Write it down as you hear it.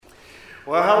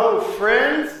Well, hello,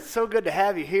 friends. It's so good to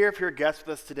have you here. If you're a guest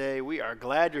with us today, we are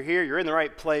glad you're here. You're in the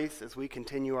right place as we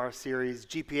continue our series,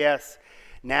 GPS,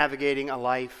 Navigating a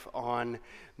Life on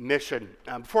Mission.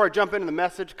 Before I jump into the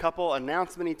message, a couple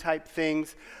announcement-y type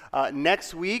things.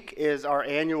 Next week is our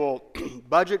annual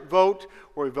budget vote,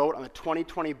 where we vote on the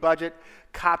 2020 budget.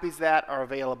 Copies of that are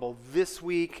available this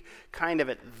week, kind of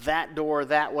at that door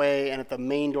that way, and at the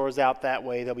main doors out that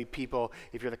way. There'll be people,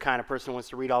 if you're the kind of person who wants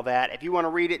to read all that. If you want to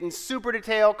read it in super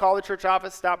detail, call the church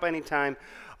office, stop by any time.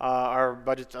 Our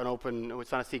budget's unopened.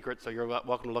 It's not a secret, so you're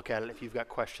welcome to look at it if you've got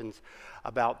questions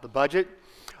about the budget.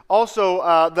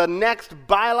 Also, the next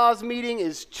bylaws meeting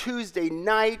is Tuesday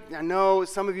night. I know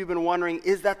some of you have been wondering,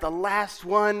 is that the last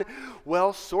one?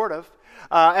 Well, sort of.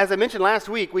 As I mentioned last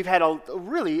week, we've had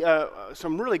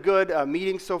some really good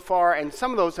meetings so far, and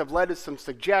some of those have led to some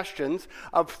suggestions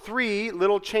of 3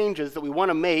 little changes that we want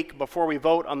to make before we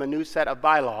vote on the new set of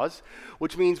bylaws,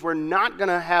 which means we're not going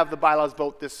to have the bylaws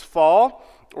vote this fall.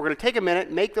 We're going to take a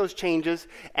minute, make those changes,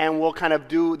 and we'll kind of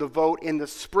do the vote in the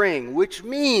spring, which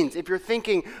means if you're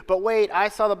thinking, but wait, I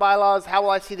saw the bylaws, how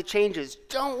will I see the changes?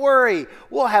 Don't worry.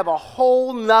 We'll have a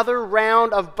whole nother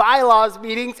round of bylaws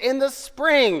meetings in the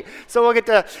spring. So we'll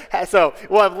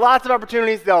have lots of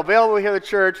opportunities. They're available here at the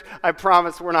church. I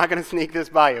promise we're not going to sneak this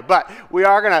by you. But we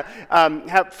are going to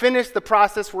have finished the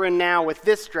process we're in now with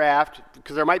this draft,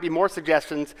 because there might be more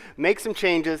suggestions, make some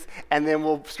changes, and then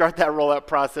we'll start that rollout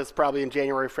process probably in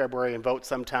January, February, and vote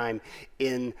sometime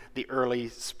in the early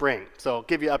spring. So I'll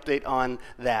give you an update on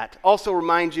that. Also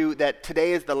remind you that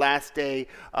today is the last day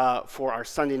for our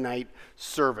Sunday night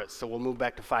service. So we'll move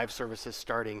back to 5 services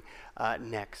starting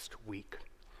next week.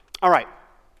 All right,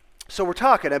 so we're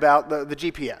talking about the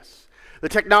GPS. The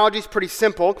technology is pretty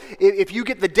simple. If you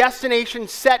get the destination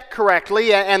set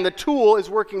correctly and the tool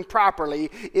is working properly,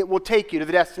 it will take you to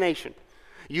the destination.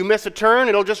 You miss a turn,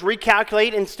 it'll just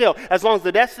recalculate, and still, as long as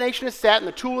the destination is set and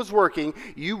the tool is working,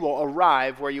 you will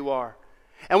arrive where you are.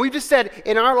 And we've just said,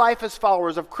 in our life as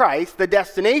followers of Christ, the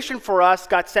destination for us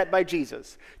got set by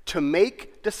Jesus, to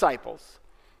make disciples,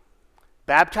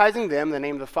 baptizing them in the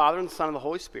name of the Father and the Son and the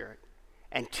Holy Spirit,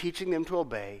 and teaching them to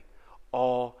obey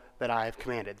all that I have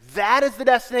commanded. That is the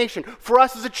destination for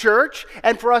us as a church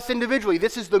and for us individually.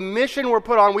 This is the mission we're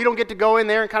put on. We don't get to go in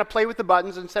there and kind of play with the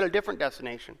buttons and set a different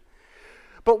destination.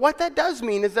 But what that does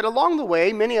mean is that along the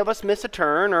way, many of us miss a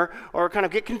turn or kind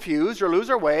of get confused or lose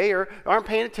our way or aren't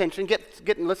paying attention,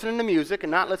 get listening to music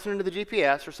and not listening to the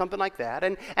GPS or something like that.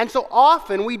 And so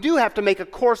often we do have to make a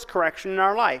course correction in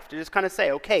our life to just kind of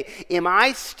say, okay, am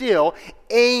I still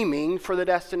aiming for the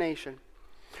destination?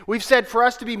 We've said for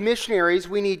us to be missionaries,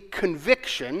 we need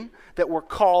conviction that we're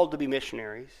called to be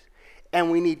missionaries. And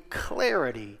we need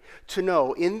clarity to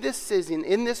know in this season,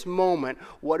 in this moment,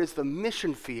 what is the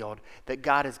mission field that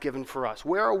God has given for us?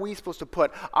 Where are we supposed to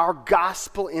put our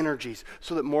gospel energies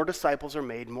so that more disciples are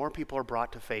made, more people are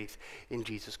brought to faith in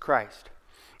Jesus Christ?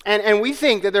 And we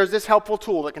think that there's this helpful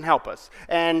tool that can help us.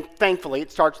 And thankfully,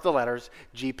 it starts with the letters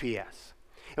GPS.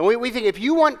 And we think if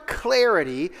you want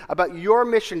clarity about your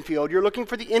mission field, you're looking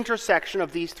for the intersection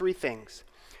of these 3 things.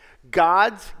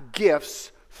 God's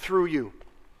gifts through you.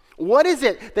 What is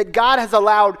it that God has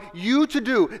allowed you to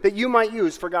do that you might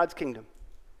use for God's kingdom?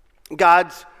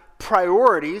 God's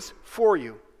priorities for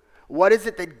you. What is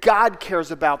it that God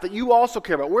cares about that you also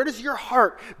care about? Where does your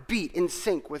heart beat in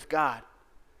sync with God?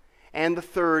 And the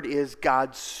third is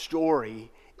God's story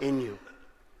in you.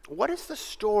 What is the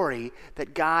story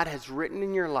that God has written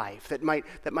in your life that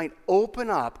might open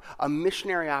up a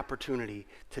missionary opportunity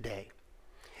today?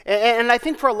 And I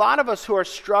think for a lot of us who are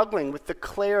struggling with the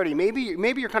clarity, maybe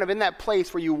you're kind of in that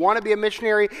place where you want to be a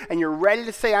missionary and you're ready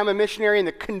to say I'm a missionary and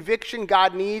the conviction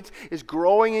God needs is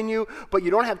growing in you, but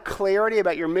you don't have clarity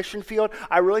about your mission field.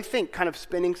 I really think kind of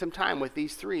spending some time with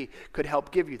these 3 could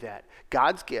help give you that.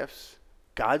 God's gifts,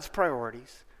 God's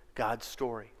priorities, God's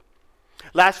story.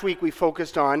 Last week we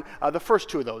focused on the first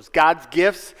 2 of those, God's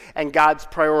gifts and God's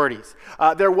priorities.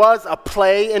 There was a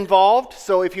play involved,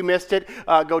 so if you missed it,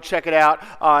 go check it out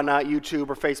on YouTube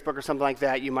or Facebook or something like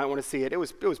that. You might want to see it. It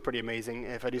was pretty amazing,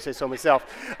 if I do say so myself.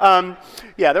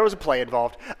 Yeah, there was a play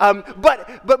involved.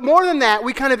 But more than that,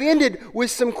 we kind of ended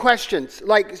with some questions,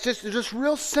 like just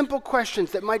real simple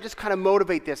questions that might just kind of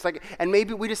motivate this. And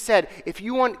maybe we just said, if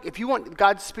you want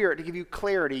God's Spirit to give you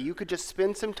clarity, you could just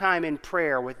spend some time in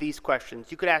prayer with these questions.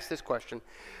 You could ask this question: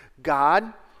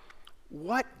 God,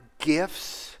 what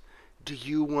gifts do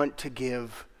you want to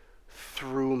give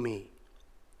through me?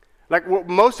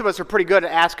 Most of us are pretty good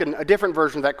at asking a different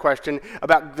version of that question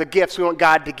about the gifts we want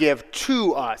God to give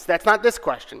to us. That's not this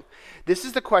question. This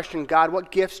is the question: God,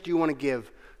 what gifts do you want to give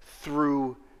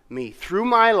through me. Through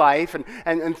my life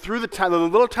and through the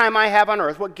little time I have on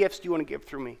earth, what gifts do you want to give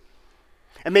through me?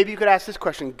 And maybe you could ask this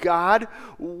question: God,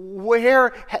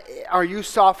 where are you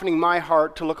softening my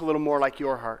heart to look a little more like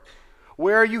your heart?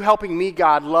 Where are you helping me,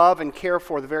 God, love and care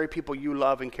for the very people you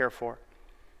love and care for?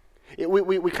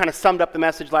 We kind of summed up the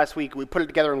message last week. We put it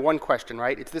together in one question,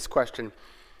 right? It's this question: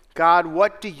 God,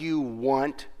 what do you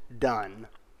want done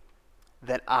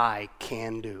that I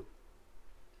can do?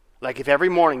 Like if every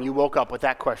morning you woke up with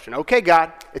that question: okay,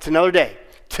 God, it's another day.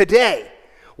 Today,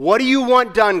 what do you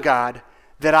want done, God,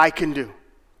 that I can do?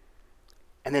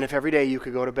 And then if every day you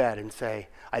could go to bed and say,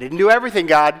 I didn't do everything,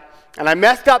 God, and I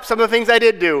messed up some of the things I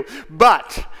did do,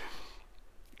 but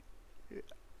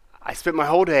I spent my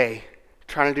whole day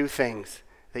trying to do things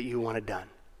that you wanted done.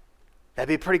 That'd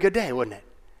be a pretty good day, wouldn't it?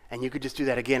 And you could just do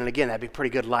that again and again. That'd be a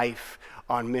pretty good life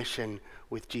on mission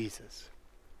with Jesus.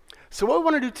 So what we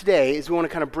want to do today is we want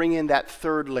to kind of bring in that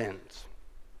third lens.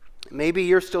 Maybe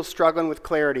you're still struggling with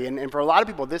clarity, and for a lot of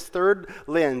people, this third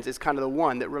lens is kind of the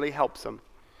one that really helps them.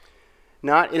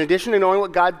 Not, in addition to knowing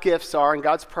what God's gifts are and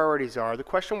God's priorities are, the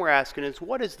question we're asking is,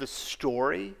 what is the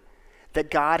story that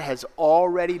God has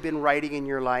already been writing in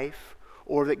your life,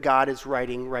 or that God is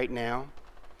writing right now?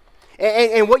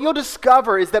 And what you'll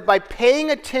discover is that by paying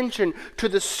attention to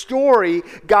the story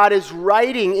God is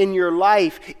writing in your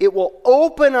life, it will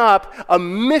open up a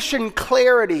mission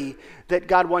clarity that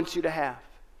God wants you to have.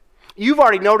 You've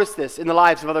already noticed this in the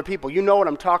lives of other people. You know what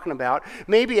I'm talking about.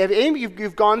 Maybe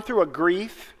you've gone through a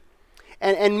grief,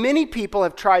 and many people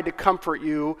have tried to comfort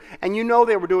you, and you know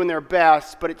they were doing their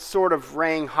best, but it sort of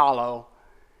rang hollow.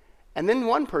 And then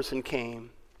one person came,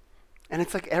 and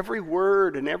it's like every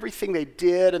word and everything they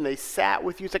did, and they sat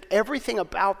with you, it's like everything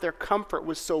about their comfort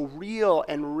was so real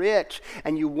and rich,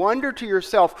 and you wonder to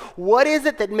yourself, what is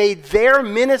it that made their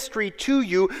ministry to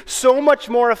you so much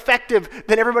more effective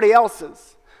than everybody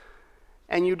else's?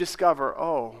 And you discover,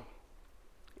 oh,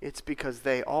 it's because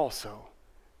they also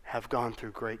have gone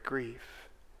through great grief.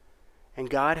 And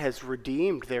God has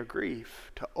redeemed their grief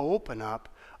to open up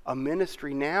a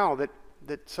ministry now that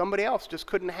somebody else just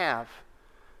couldn't have,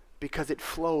 because it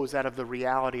flows out of the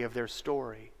reality of their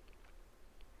story.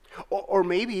 Or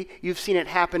maybe you've seen it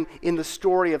happen in the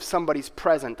story of somebody's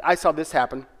present. I saw this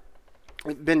happen.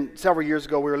 It's been several years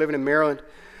ago. We were living in Maryland.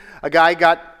 A guy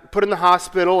got put in the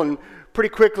hospital, and pretty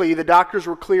quickly the doctors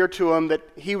were clear to him that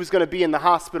he was going to be in the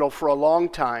hospital for a long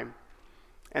time,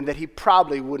 and that he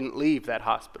probably wouldn't leave that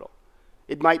hospital.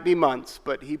 It might be months,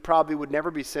 but he probably would never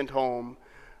be sent home,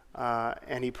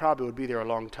 and he probably would be there a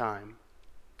long time.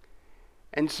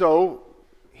 And so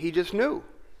he just knew.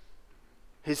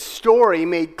 His story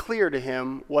made clear to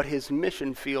him what his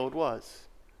mission field was.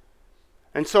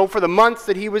 And so for the months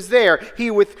that he was there,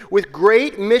 he, with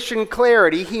great mission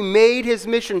clarity, he made his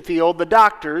mission field the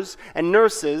doctors and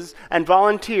nurses and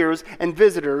volunteers and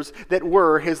visitors that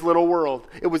were his little world.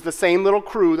 It was the same little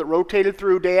crew that rotated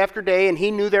through day after day, and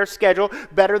he knew their schedule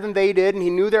better than they did, and he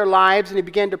knew their lives, and he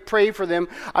began to pray for them.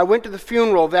 I went to the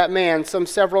funeral of that man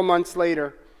several months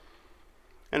later,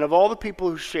 and of all the people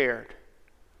who shared,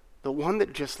 the one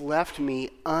that just left me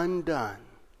undone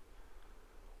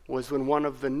was when one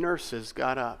of the nurses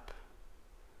got up,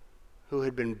 who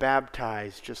had been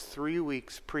baptized just 3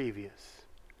 weeks previous.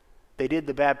 They did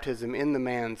the baptism in the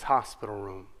man's hospital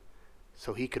room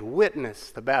so he could witness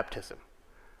the baptism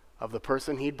of the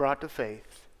person he'd brought to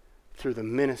faith through the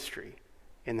ministry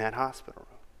in that hospital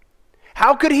room.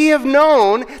 How could he have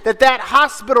known that that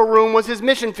hospital room was his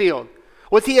mission field?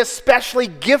 Was he especially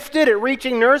gifted at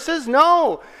reaching nurses?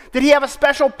 No. Did he have a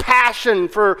special passion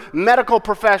for medical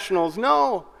professionals?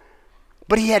 No.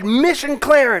 But he had mission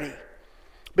clarity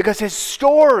because his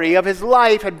story of his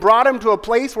life had brought him to a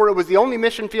place where it was the only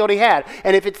mission field he had.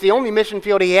 And if it's the only mission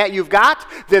field you've got,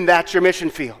 then that's your mission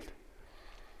field.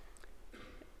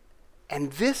 And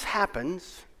this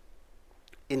happens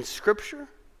in Scripture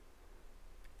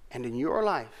and in your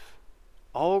life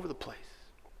all over the place.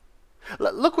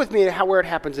 Look with me at where it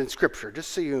happens in Scripture,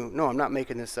 just so you know I'm not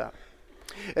making this up.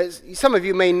 As some of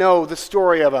you may know the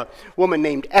story of a woman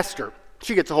named Esther.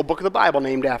 She gets a whole book of the Bible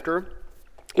named after her.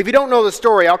 If you don't know the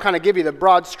story, I'll kind of give you the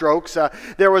broad strokes.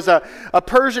 There was a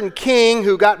Persian king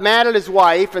who got mad at his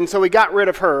wife, and so he got rid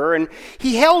of her. And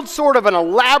he held sort of an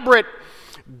elaborate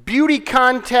beauty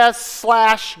contest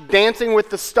 / Dancing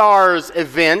with the Stars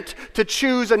event to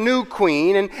choose a new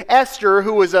queen. And Esther,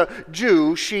 who was a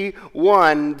Jew, she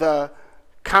won the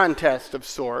contest of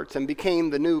sorts and became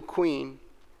the new queen.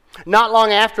 Not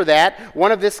long after that,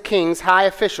 one of this king's high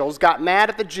officials got mad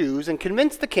at the Jews and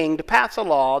convinced the king to pass a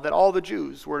law that all the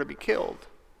Jews were to be killed.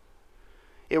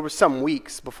 It was some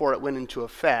weeks before it went into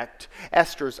effect.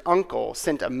 Esther's uncle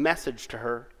sent a message to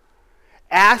her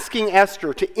asking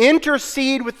Esther to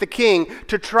intercede with the king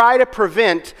to try to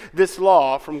prevent this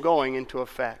law from going into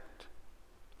effect.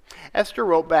 Esther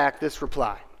wrote back this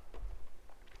reply.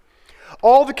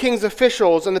 All the king's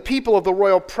officials and the people of the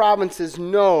royal provinces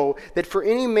know that for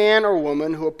any man or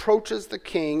woman who approaches the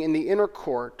king in the inner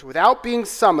court without being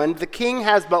summoned, the king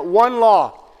has but one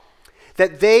law,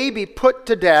 that they be put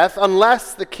to death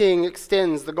unless the king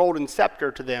extends the golden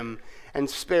scepter to them and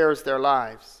spares their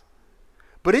lives.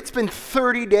 But it's been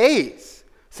 30 days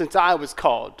since I was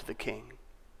called to the king.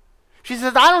 She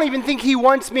says, I don't even think he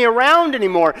wants me around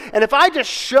anymore. And if I just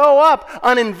show up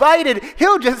uninvited,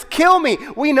 he'll just kill me.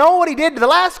 We know what he did to the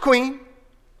last queen.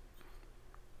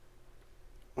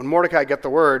 When Mordecai got the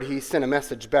word, he sent a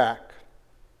message back.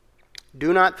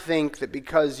 Do not think that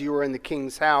because you are in the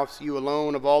king's house, you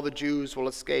alone of all the Jews will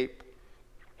escape.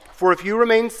 For if you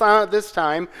remain silent this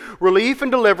time, relief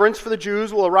and deliverance for the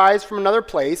Jews will arise from another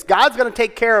place. God's going to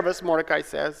take care of us, Mordecai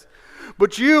says.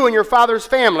 But you and your father's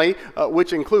family,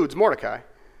 which includes Mordecai,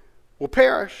 will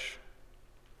perish.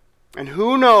 And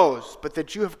who knows but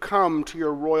that you have come to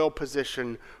your royal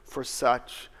position for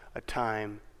such a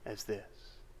time as this.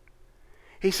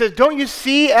 He says, don't you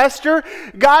see, Esther?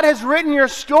 God has written your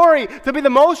story to be the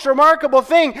most remarkable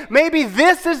thing. Maybe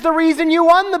this is the reason you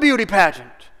won the beauty pageant.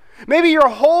 Maybe your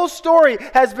whole story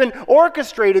has been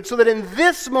orchestrated so that in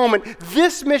this moment,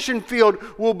 this mission field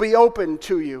will be open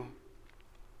to you.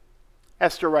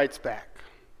 Esther writes back,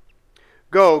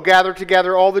 go, gather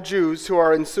together all the Jews who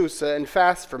are in Susa and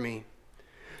fast for me.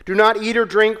 Do not eat or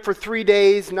drink for 3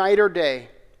 days, night or day.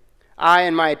 I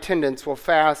and my attendants will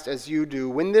fast as you do.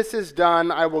 When this is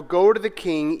done, I will go to the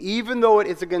king, even though it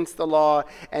is against the law,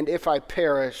 and if I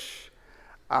perish,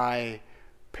 I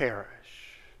perish.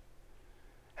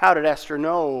 How did Esther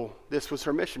know this was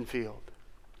her mission field?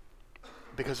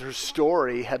 Because her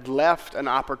story had left an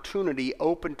opportunity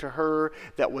open to her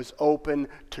that was open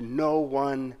to no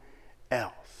one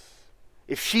else.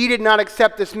 If she did not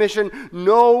accept this mission,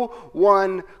 no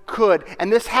one could.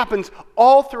 And this happens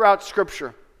all throughout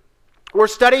Scripture. We're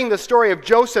studying the story of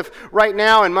Joseph right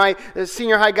now in my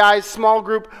senior high guys small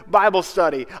group Bible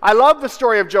study. I love the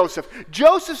story of Joseph.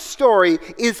 Joseph's story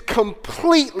is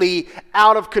completely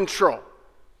out of control.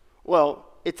 Well,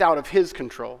 it's out of his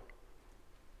control.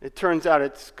 It turns out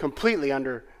it's completely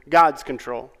under God's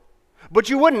control. But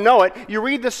you wouldn't know it. You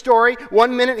read the story,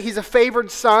 1 minute he's a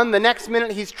favored son, the next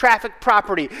minute he's trafficked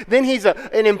property. Then he's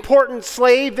an important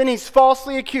slave, then he's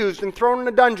falsely accused and thrown in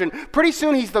a dungeon. Pretty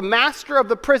soon he's the master of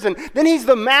the prison, then he's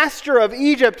the master of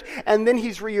Egypt, and then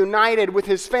he's reunited with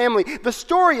his family. The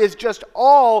story is just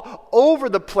all over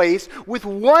the place with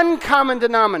one common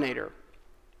denominator.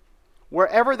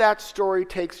 Wherever that story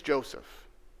takes Joseph,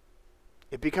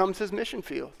 it becomes his mission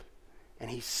field. And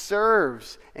he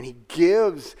serves, and he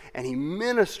gives, and he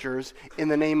ministers in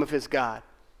the name of his God.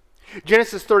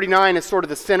 Genesis 39 is sort of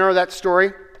the center of that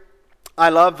story. I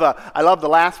love the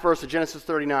last verse of Genesis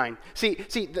 39. See,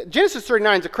 Genesis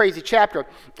 39 is a crazy chapter.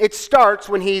 It starts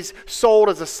when he's sold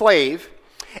as a slave,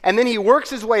 and then he works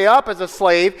his way up as a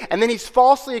slave, and then he's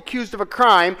falsely accused of a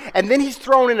crime, and then he's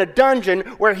thrown in a dungeon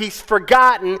where he's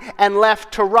forgotten and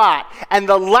left to rot. And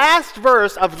the last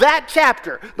verse of that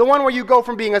chapter, the one where you go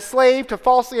from being a slave to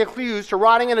falsely accused to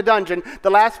rotting in a dungeon,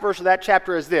 the last verse of that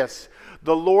chapter is this: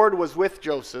 the Lord was with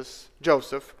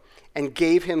Joseph and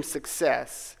gave him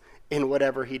success in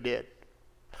whatever he did.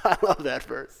 I love that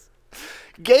verse.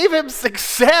 Gave him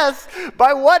success?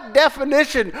 By what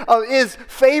definition of is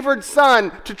favored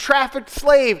son to trafficked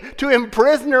slave to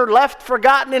imprisoner left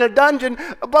forgotten in a dungeon?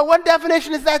 By what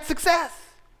definition is that success?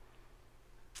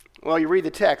 Well, you read the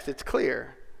text, it's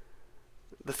clear.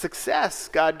 The success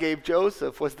God gave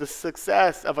Joseph was the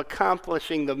success of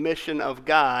accomplishing the mission of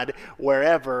God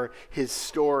wherever his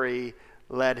story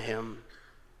led him.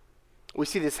 We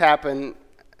see this happen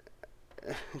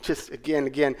just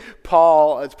again.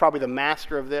 Paul is probably the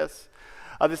master of this.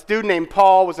 This dude named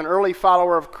Paul was an early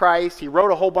follower of Christ. He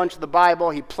wrote a whole bunch of the Bible.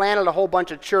 He planted a whole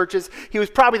bunch of churches. He was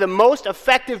probably the most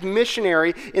effective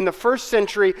missionary in the first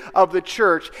century of the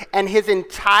church. And his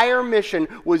entire mission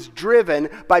was driven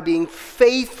by being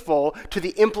faithful to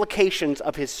the implications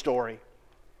of his story.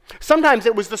 Sometimes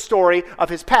it was the story of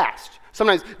his past.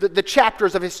 Sometimes the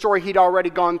chapters of his story he'd already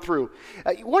gone through.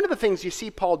 One of the things you see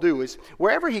Paul do is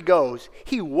wherever he goes,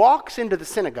 he walks into the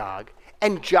synagogue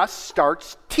and just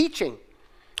starts teaching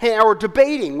or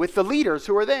debating with the leaders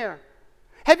who are there.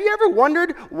 Have you ever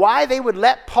wondered why they would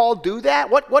let Paul do that?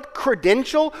 What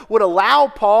credential would allow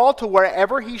Paul to,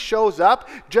 wherever he shows up,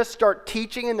 just start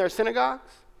teaching in their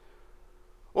synagogues?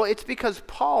 Well, it's because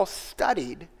Paul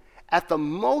studied at the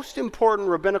most important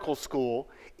rabbinical school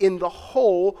in the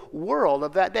whole world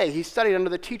of that day. He studied under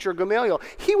the teacher Gamaliel.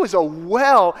 He was a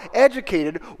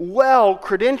well-educated,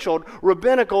 well-credentialed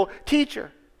rabbinical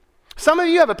teacher. Some of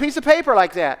you have a piece of paper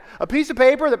like that, a piece of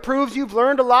paper that proves you've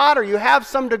learned a lot or you have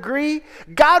some degree.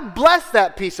 God bless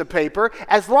that piece of paper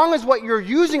as long as what you're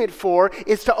using it for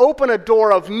is to open a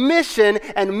door of mission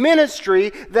and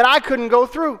ministry that I couldn't go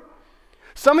through.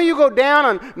 Some of you go down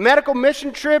on medical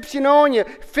mission trips, and you're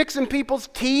fixing people's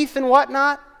teeth and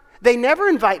whatnot. They never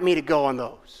invite me to go on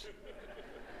those.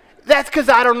 That's because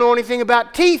I don't know anything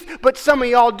about teeth, but some of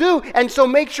y'all do. And so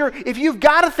make sure, if you've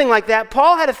got a thing like that,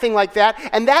 Paul had a thing like that,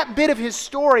 and that bit of his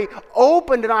story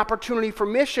opened an opportunity for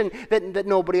mission that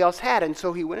nobody else had, and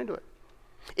so he went into it.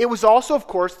 It was also, of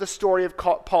course, the story of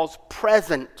Paul's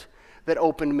present that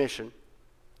opened mission.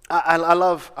 I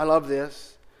love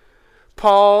this.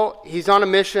 Paul, he's on a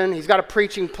mission, he's got a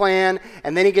preaching plan,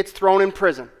 and then he gets thrown in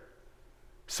prison.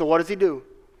 So what does he do?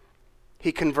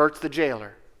 He converts the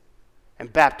jailer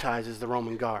and baptizes the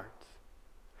Roman guards.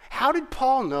 How did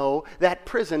Paul know that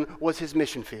prison was his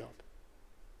mission field?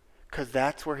 Because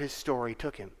that's where his story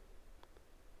took him.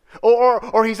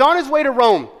 Or he's on his way to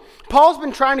Rome. Paul's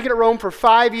been trying to get to Rome for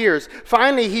 5 years.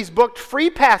 Finally, he's booked free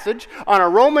passage on a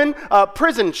Roman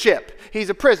prison ship. He's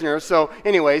a prisoner,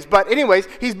 he's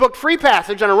booked free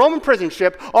passage on a Roman prison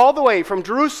ship all the way from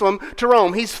Jerusalem to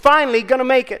Rome. He's finally going to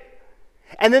make it.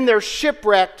 And then they're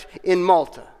shipwrecked in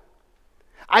Malta.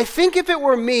 I think if it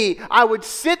were me, I would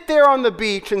sit there on the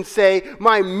beach and say,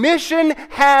 my mission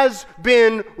has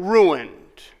been ruined.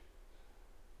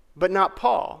 But not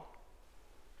Paul.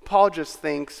 Paul just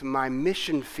thinks my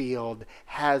mission field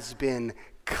has been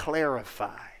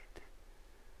clarified.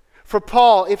 For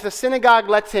Paul, if the synagogue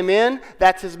lets him in,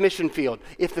 that's his mission field.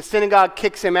 If the synagogue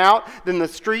kicks him out, then the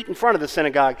street in front of the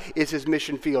synagogue is his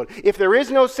mission field. If there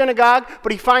is no synagogue,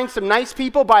 but he finds some nice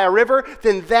people by a river,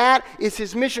 then that is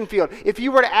his mission field. If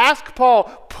you were to ask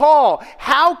Paul,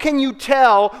 how can you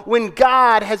tell when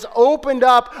God has opened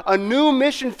up a new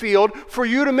mission field for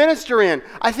you to minister in?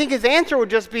 I think his answer would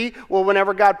just be, well,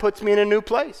 whenever God puts me in a new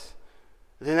place,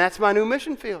 then that's my new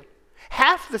mission field.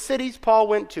 Half the cities Paul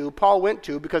went to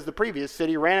because the previous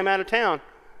city ran him out of town.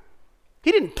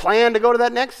 He didn't plan to go to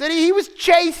that next city. He was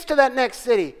chased to that next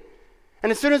city.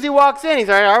 And as soon as he walks in, he's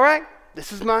like, all right,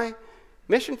 this is my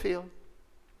mission field.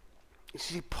 You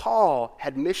see, Paul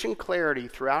had mission clarity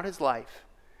throughout his life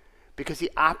because he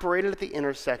operated at the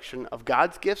intersection of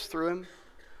God's gifts through him,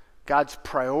 God's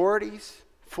priorities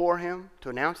for him to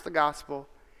announce the gospel,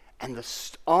 and the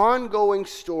ongoing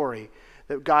story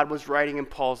that God was writing in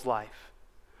Paul's life.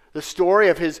 The story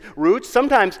of his roots.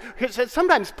 Sometimes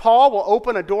Paul will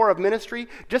open a door of ministry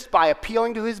just by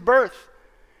appealing to his birth.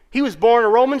 He was born a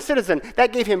Roman citizen.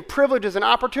 That gave him privileges and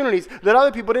opportunities that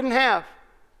other people didn't have.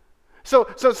 So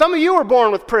some of you are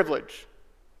born with privilege.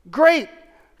 Great.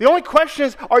 The only question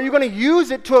is, are you going to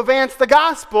use it to advance the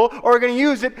gospel, or are you going to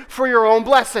use it for your own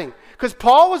blessing? Because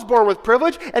Paul was born with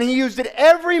privilege, and he used it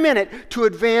every minute to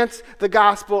advance the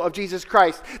gospel of Jesus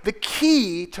Christ. The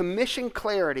key to mission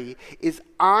clarity is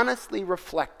honestly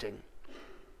reflecting.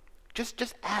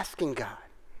 Just asking God,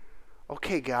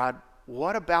 okay, God,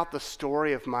 what about the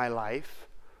story of my life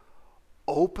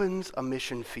opens a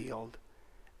mission field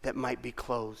that might be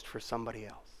closed for somebody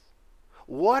else?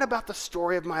 What about the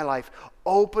story of my life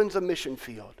opens a mission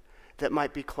field that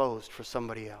might be closed for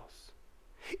somebody else?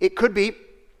 It could be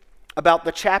about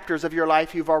the chapters of your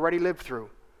life you've already lived through,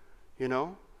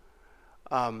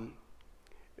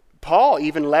 Paul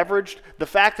even leveraged the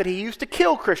fact that he used to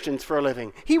kill Christians for a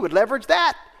living. He would leverage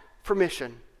that for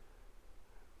mission.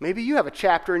 Maybe you have a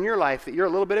chapter in your life that you're a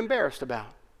little bit embarrassed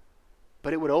about,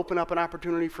 but it would open up an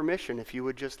opportunity for mission if you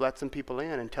would just let some people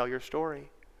in and tell your story.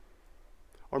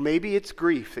 Or maybe it's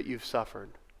grief that you've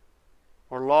suffered,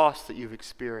 or loss that you've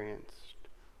experienced,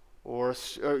 or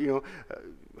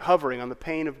hovering on the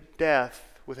pain of death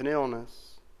with an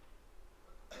illness.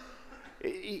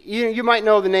 You might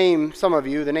know the name, some of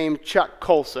you, the name Chuck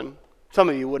Colson. Some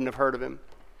of you wouldn't have heard of him.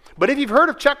 But if you've heard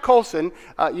of Chuck Colson,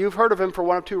 you've heard of him for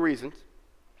one of two reasons.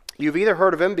 You've either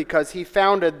heard of him because he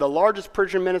founded the largest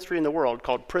prison ministry in the world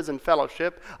called Prison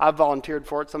Fellowship. I've volunteered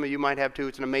for it. Some of you might have too.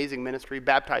 It's an amazing ministry,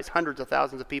 baptized hundreds of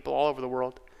thousands of people all over the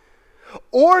world.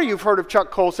 Or you've heard of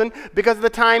Chuck Colson because of the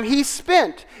time he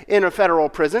spent in a federal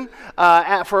prison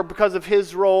because of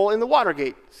his role in the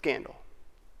Watergate scandal.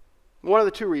 One of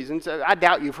the two reasons. I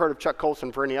doubt you've heard of Chuck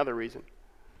Colson for any other reason.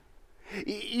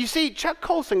 You see, Chuck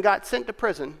Colson got sent to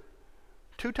prison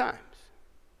 2 times.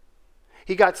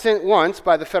 He got sent once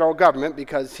by the federal government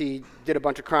because he did a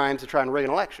bunch of crimes to try and rig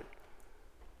an election.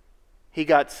 He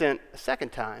got sent a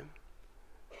second time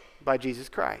by Jesus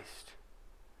Christ.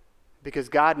 because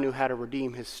God knew how to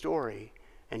redeem his story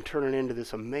and turn it into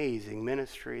this amazing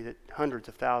ministry that hundreds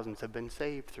of thousands have been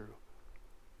saved through.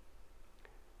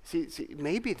 See,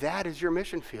 maybe that is your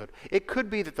mission field. It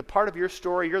could be that the part of your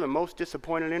story you're the most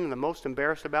disappointed in and the most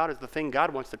embarrassed about is the thing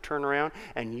God wants to turn around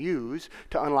and use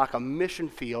to unlock a mission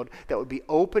field that would be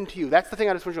open to you. That's the thing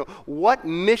I just want you to know. What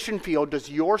mission field does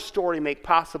your story make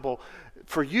possible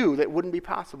for you that wouldn't be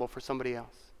possible for somebody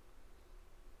else?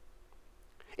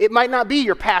 It might not be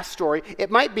your past story. It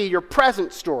might be your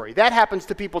present story. That happens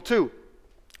to people too.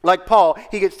 Like Paul,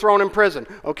 he gets thrown in prison.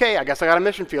 Okay, I guess I got a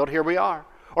mission field. Here we are.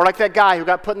 Or like that guy who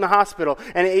got put in the hospital.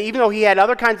 And even though he had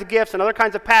other kinds of gifts and other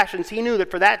kinds of passions, he knew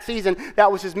that for that season, that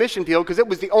was his mission field because it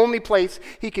was the only place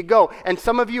he could go. And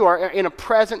some of you are in a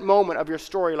present moment of your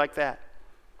story like that.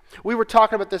 We were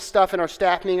talking about this stuff in our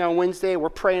staff meeting on Wednesday. We're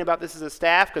praying about this as a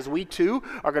staff because we too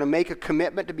are going to make a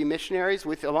commitment to be missionaries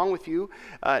along with you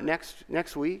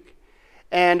next week.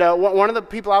 And one of the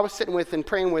people I was sitting with and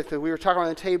praying with, we were talking on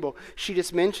the table, she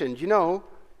just mentioned,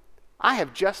 I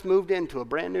have just moved into a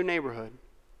brand new neighborhood.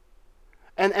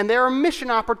 And there are mission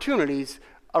opportunities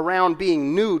around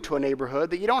being new to a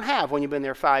neighborhood that you don't have when you've been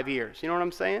there 5 years. You know what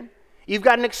I'm saying? You've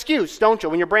got an excuse, don't you?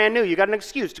 When you're brand new, you've got an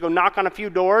excuse to go knock on a few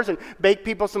doors and bake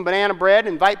people some banana bread,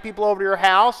 invite people over to your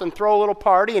house and throw a little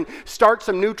party and start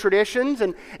some new traditions.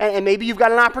 And maybe you've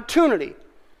got an opportunity.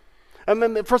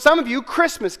 For some of you,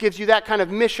 Christmas gives you that kind of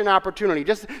mission opportunity.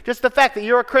 Just the fact that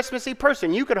you're a Christmassy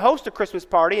person. You could host a Christmas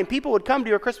party and people would come to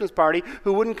your Christmas party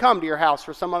who wouldn't come to your house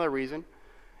for some other reason.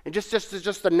 And just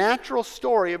the natural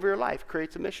story of your life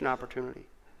creates a mission opportunity.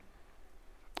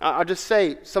 I'll just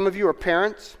say, some of you are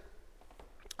parents.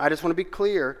 I just want to be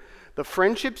clear. The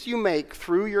friendships you make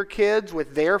through your kids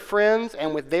with their friends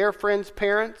and with their friends'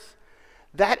 parents,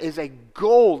 that is a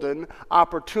golden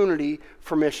opportunity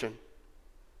for mission.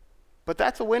 But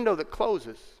that's a window that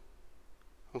closes.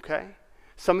 Okay?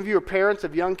 Some of you are parents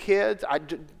of young kids.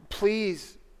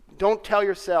 Please don't tell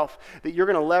yourself that you're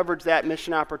going to leverage that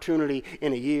mission opportunity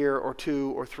in a year or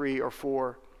 2 or 3 or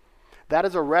 4. That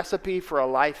is a recipe for a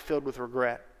life filled with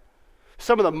regret.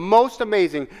 Some of the most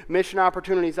amazing mission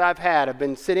opportunities I've had have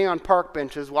been sitting on park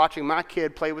benches watching my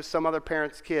kid play with some other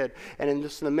parent's kid. And in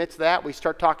the midst of that, we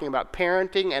start talking about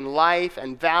parenting and life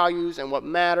and values and what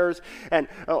matters. And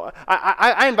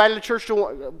I invited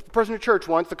a person to church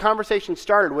once. The conversation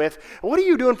started with, what are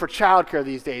you doing for childcare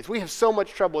these days? We have so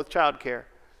much trouble with childcare.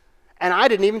 And I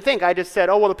didn't even think. I just said,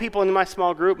 the people in my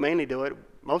small group mainly do it,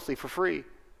 mostly for free.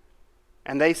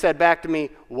 And they said back to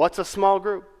me, what's a small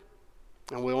group?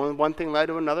 And one thing led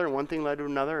to another, and one thing led to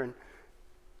another, and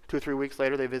 2 or 3 weeks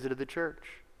later, they visited the church.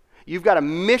 You've got a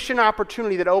mission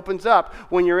opportunity that opens up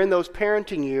when you're in those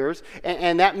parenting years,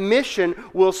 and that mission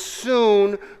will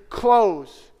soon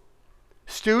close.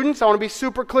 Students, I want to be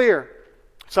super clear.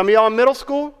 Some of y'all in middle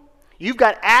school, you've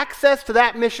got access to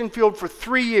that mission field for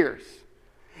 3 years.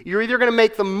 You're either going to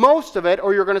make the most of it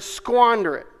or you're going to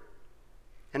squander it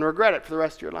and regret it for the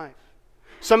rest of your life.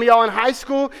 Some of y'all in high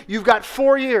school, you've got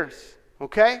 4 years,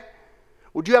 okay?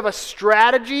 Would you have a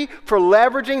strategy for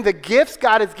leveraging the gifts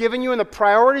God has given you and the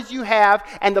priorities you have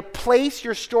and the place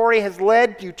your story has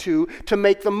led you to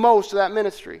make the most of that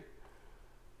ministry?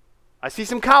 I see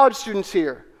some college students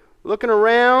here. Looking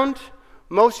around,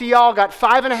 most of y'all got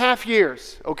 5.5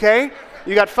 years, okay?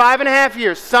 You got 5.5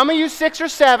 years. Some of you 6 or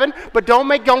 7, but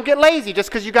don't get lazy just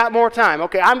because you got more time.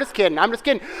 Okay, I'm just kidding.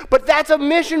 But that's a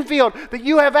mission field that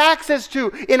you have access to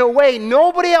in a way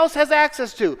nobody else has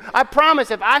access to. I promise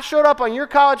if I showed up on your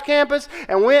college campus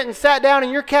and went and sat down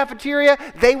in your cafeteria,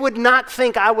 they would not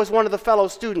think I was one of the fellow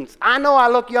students. I know I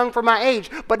look young for my age,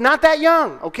 but not that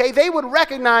young, okay? They would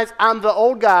recognize I'm the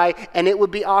old guy and it would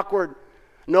be awkward.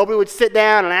 Nobody would sit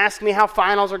down and ask me how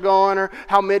finals are going or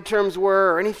how midterms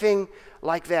were or anything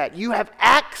like that. You have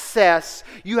access,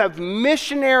 you have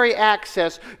missionary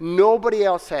access nobody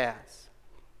else has.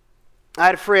 I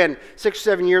had a friend 6 or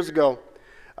 7 years ago.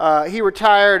 He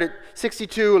retired at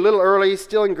 62, a little early,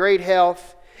 still in great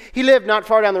health. He lived not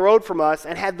far down the road from us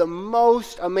and had the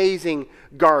most amazing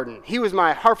garden. He was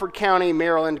my Harford County,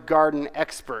 Maryland garden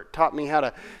expert. Taught me how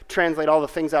to translate all the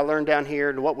things I learned down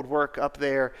here to what would work up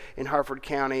there in Harford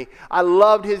County. I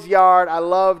loved his yard. I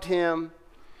loved him.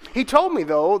 He told me,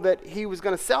 though, that he was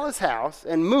going to sell his house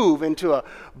and move into a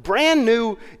brand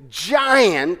new,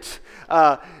 giant,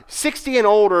 60 and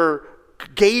older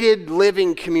gated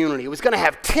living community. It was going to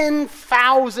have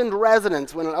 10,000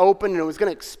 residents when it opened, and it was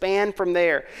going to expand from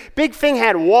there. Big thing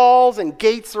had walls and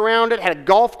gates around it, had a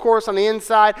golf course on the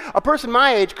inside. A person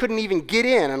my age couldn't even get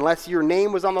in unless your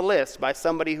name was on the list by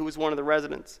somebody who was one of the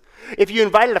residents. If you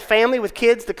invited a family with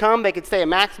kids to come, they could stay a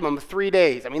maximum of 3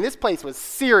 days. I mean, this place was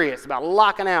serious about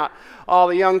locking out all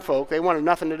the young folk. They wanted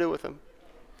nothing to do with them.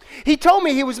 He told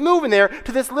me he was moving there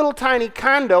to this little tiny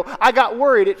condo. I got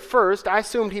worried at first. I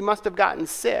assumed he must have gotten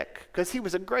sick because he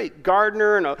was a great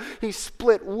gardener and he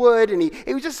split wood and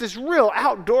he was just this real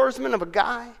outdoorsman of a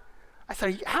guy. I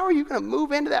said, how are you going to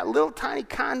move into that little tiny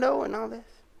condo and all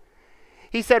this?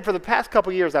 He said, for the past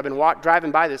couple years, I've been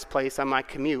driving by this place on my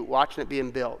commute, watching it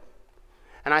being built.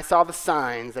 And I saw the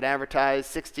signs that advertised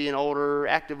 60 and older,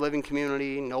 active living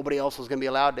community. Nobody else was going to be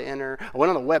allowed to enter. I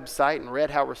went on the website and read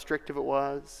how restrictive it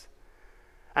was.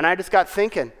 And I just got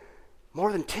thinking,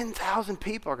 more than 10,000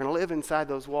 people are going to live inside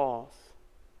those walls.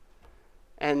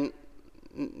 And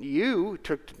you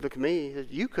took to look at me,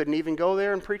 you couldn't even go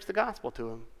there and preach the gospel to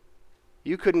them.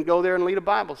 You couldn't go there and lead a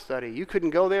Bible study. You couldn't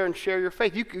go there and share your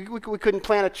faith. We couldn't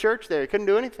plant a church there. You couldn't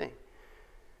do anything.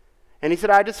 And he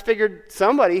said, I just figured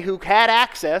somebody who had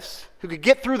access, who could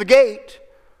get through the gate,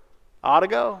 ought to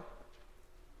go.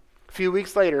 A few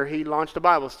weeks later, he launched a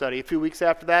Bible study. A few weeks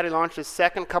after that, he launched his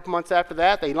second. A couple months after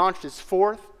that, they launched his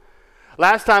fourth.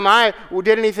 Last time I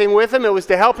did anything with him, it was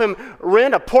to help him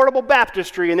rent a portable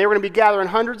baptistry, and they were going to be gathering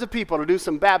hundreds of people to do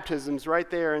some baptisms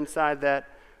right there inside that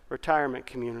retirement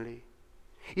community.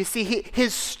 You see,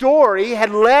 his story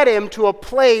had led him to a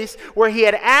place where he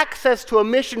had access to a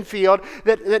mission field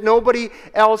that nobody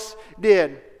else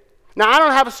did. Now, I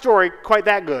don't have a story quite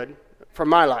that good from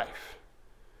my life.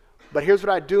 But here's what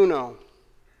I do know.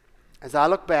 As I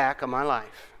look back on my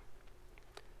life,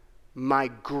 my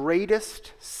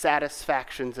greatest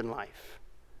satisfactions in life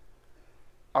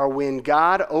are when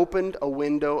God opened a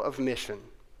window of mission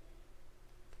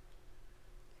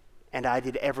and I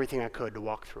did everything I could to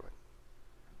walk through it.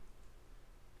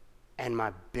 And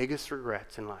my biggest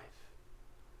regrets in life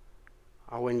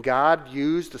are when God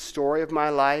used the story of my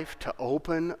life to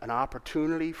open an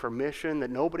opportunity for mission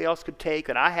that nobody else could take,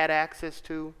 that I had access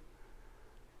to,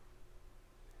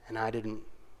 and I didn't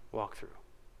walk through.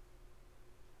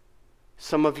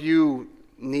 Some of you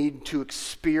need to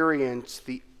experience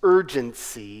the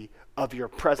urgency of your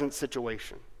present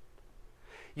situation.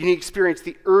 You need to experience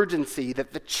the urgency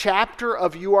that the chapter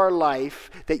of your life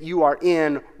that you are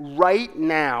in right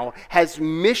now has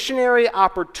missionary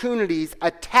opportunities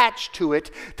attached to it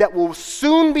that will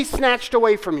soon be snatched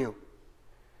away from you.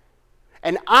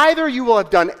 And either you will have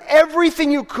done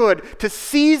everything you could to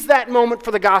seize that moment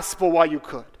for the gospel while you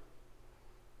could,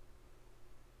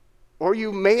 or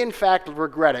you may in fact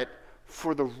regret it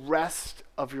for the rest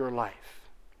of your life.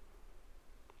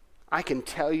 I can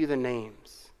tell you the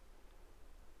names.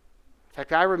 In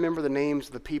fact, I remember the names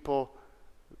of the people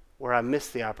where I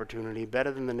missed the opportunity better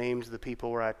than the names of the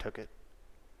people where I took it.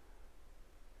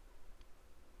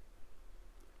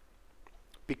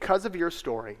 Because of your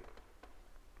story,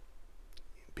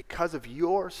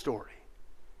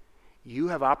 you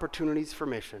have opportunities for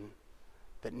mission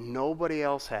that nobody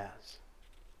else has.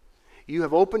 You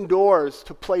have opened doors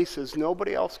to places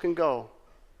nobody else can go.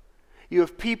 You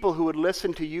have people who would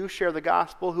listen to you share the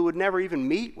gospel who would never even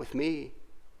meet with me.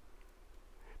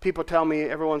 People tell me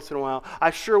every once in a while, I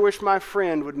sure wish my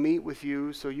friend would meet with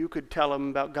you so you could tell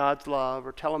him about God's love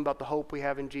or tell him about the hope we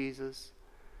have in Jesus.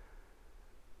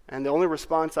 And the only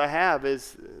response I have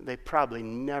is they probably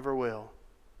never will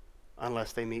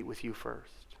unless they meet with you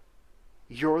first.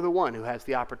 You're the one who has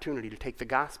the opportunity to take the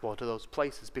gospel to those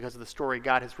places because of the story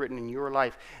God has written in your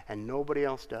life, and nobody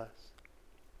else does.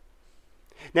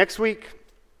 Next week,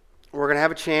 we're going to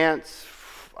have a chance,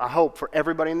 I hope, for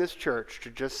everybody in this church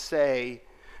to just say,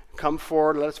 come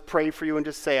forward, let us pray for you, and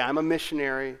just say, I'm a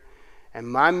missionary, and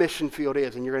my mission field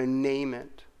is, and you're going to name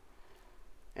it.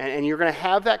 And you're going to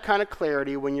have that kind of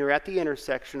clarity when you're at the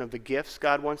intersection of the gifts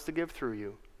God wants to give through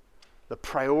you, the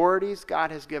priorities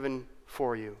God has given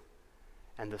for you,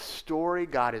 and the story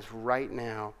God is right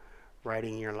now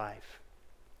writing in your life.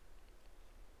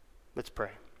 Let's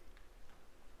pray.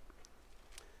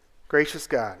 Gracious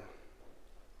God,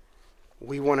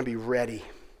 we want to be ready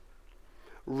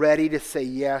to say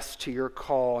yes to your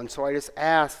call. And so I just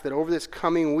ask that over this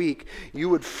coming week, you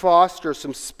would foster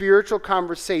some spiritual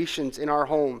conversations in our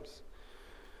homes.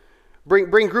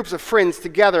 Bring groups of friends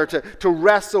together to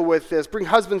wrestle with this. Bring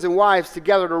husbands and wives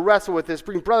together to wrestle with this.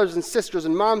 Bring brothers and sisters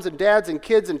and moms and dads and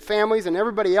kids and families and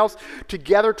everybody else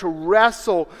together to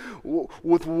wrestle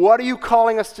with what are you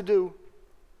calling us to do?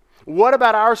 What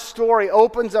about our story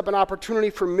opens up an opportunity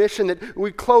for mission that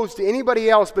we close to anybody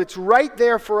else, but it's right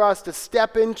there for us to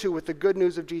step into with the good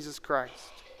news of Jesus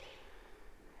Christ?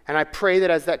 And I pray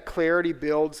that as that clarity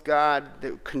builds, God,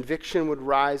 that conviction would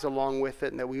rise along with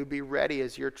it, and that we would be ready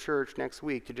as your church next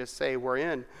week to just say,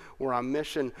 we're on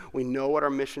mission, we know what our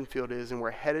mission field is, and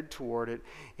we're headed toward it.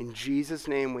 In Jesus'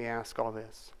 name we ask all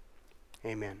this.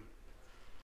 Amen.